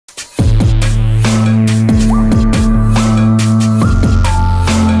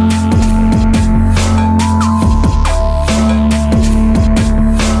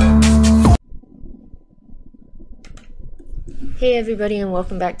Hey everybody, and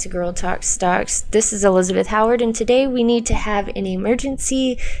welcome back to Girl Talk Stocks. This is Elizabeth Howard, and today we need to have an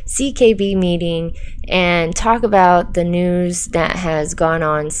emergency CKB meeting and talk about the news that has gone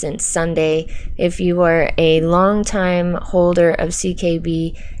on since Sunday. If you are a longtime holder of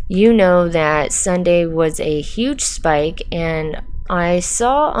CKB, you know that Sunday was a huge spike, and I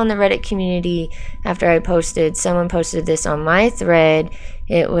saw on the Reddit community after I posted, someone posted this on my thread.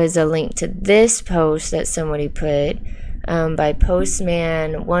 It was a link to this post that somebody put by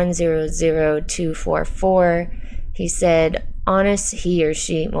Postman 100244. He said, he or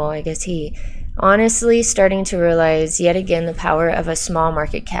she, well, I guess he, honestly starting to realize yet again the power of a small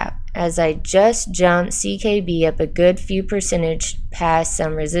market cap, as I just jumped CKB up a good few percentage past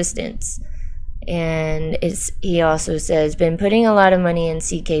some resistance. And he also says, been putting a lot of money in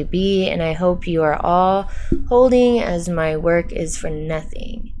CKB, and I hope you are all holding, as my work is for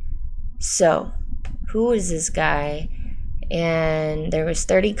nothing. So, who is this guy? And there was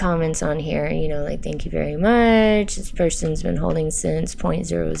 30 comments on here, like, thank you very much. This person's been holding since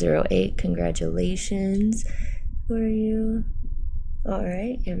 0.008. Congratulations. Who are you? All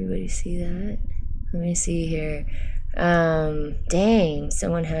right, everybody see that? Let me see here. Dang,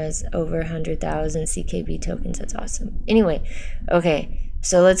 someone has over 100,000 CKB tokens. That's awesome. Anyway, okay,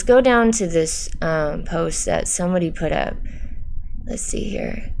 so let's go down to this post that somebody put up. Let's see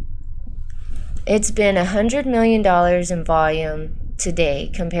here. It's been $100 million in volume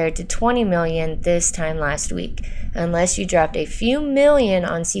today compared to 20 million this time last week. Unless you dropped a few million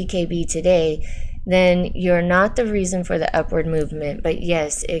on CKB today, then you're not the reason for the upward movement. But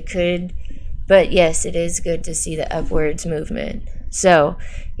yes, it is good to see the upwards movement. So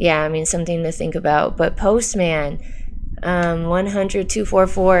yeah, I mean, something to think about. But Postman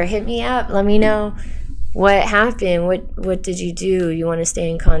 100244, hit me up. Let me know what happened. What did you do? You want to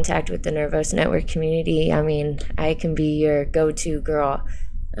stay in contact with the Nervos Network community? I mean, I can be your go-to girl.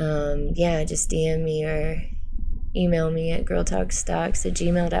 Yeah, just DM me or email me at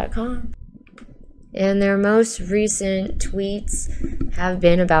girltalkstocks@gmail.com. And their most recent tweets have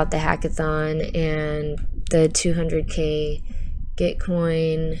been about the hackathon and the 200K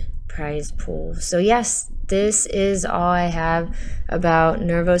Gitcoin prize pool. So yes, this is all I have about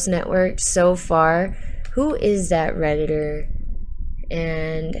Nervos Network so far. Who is that Redditor?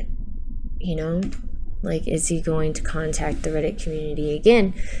 And, is he going to contact the Reddit community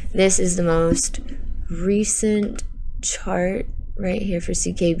again? This is the most recent chart right here for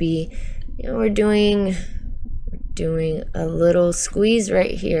CKB. We're doing a little squeeze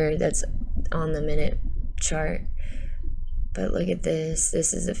right here that's on the minute chart. But look at this.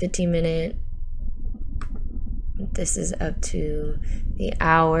 This is a 15-minute. This is up to the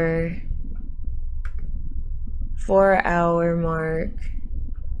hour, 4-hour mark,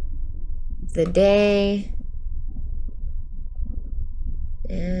 the day,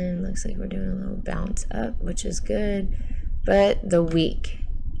 and looks like we're doing a little bounce up, which is good. But the week,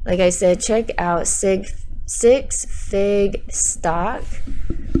 like I said, check out Six Fig Stock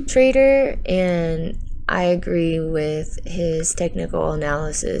Trader, and I agree with his technical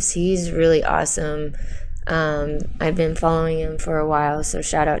analysis. He's really awesome. I've been following him for a while, so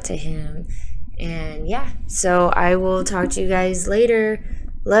shout out to him. And yeah, so I will talk to you guys later.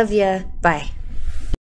 Love ya. Bye.